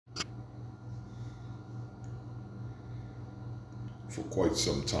for quite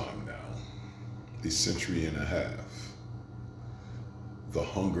some time now, a century and a half, the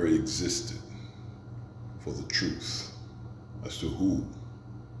hunger existed for the truth as to who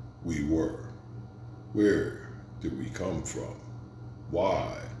we were. Where did we come from?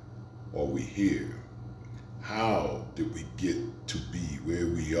 Why are we here? How did we get to be where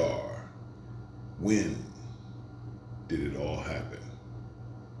we are? When did it all happen?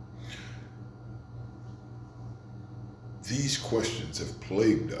 These questions have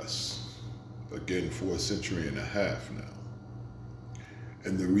plagued us, again, for a century and a half now.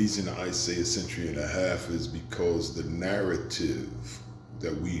 And the reason I say a century and a half is because the narrative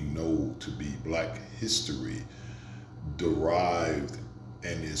that we know to be Black history derived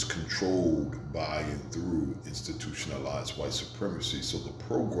and is controlled by and through institutionalized white supremacy. So the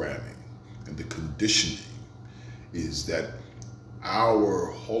programming and the conditioning is that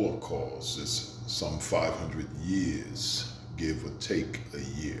our Holocaust is some 500 years, give or take a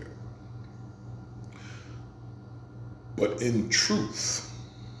year. But in truth,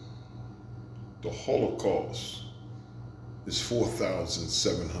 the Holocaust is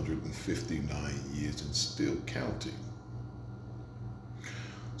 4,759 years and still counting.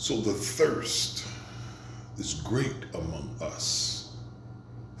 So the thirst is great among us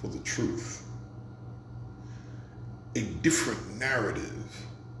for the truth. A different narrative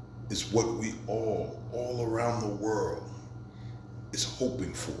is what we all around the world, is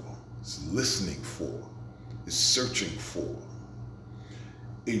hoping for, is listening for, is searching for.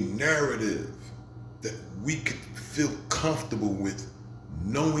 A narrative that we could feel comfortable with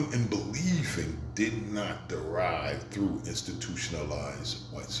knowing and believing did not derive through institutionalized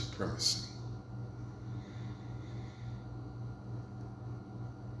white supremacy.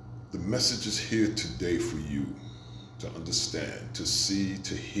 The message is here today for you to understand, to see,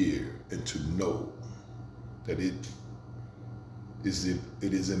 to hear, and to know that it is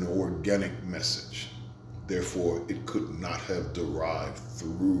an organic message. Therefore, it could not have derived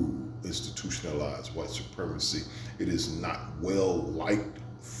through institutionalized white supremacy. It is not well liked,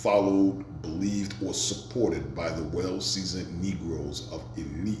 followed, believed, or supported by the well-seasoned Negroes of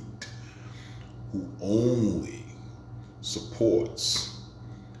elite who only supports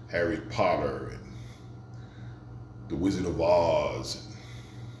Harry Potter and the Wizard of Oz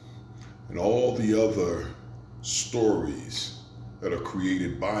and all the other stories that are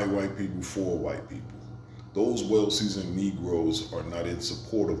created by white people for white people. Those well-seasoned Negroes are not in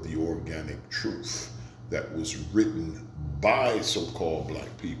support of the organic truth that was written by so-called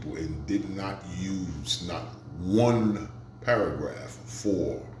Black people and did not use not one paragraph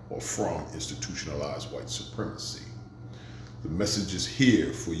for or from institutionalized white supremacy. The message is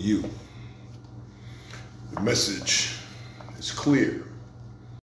here for you. The message is clear.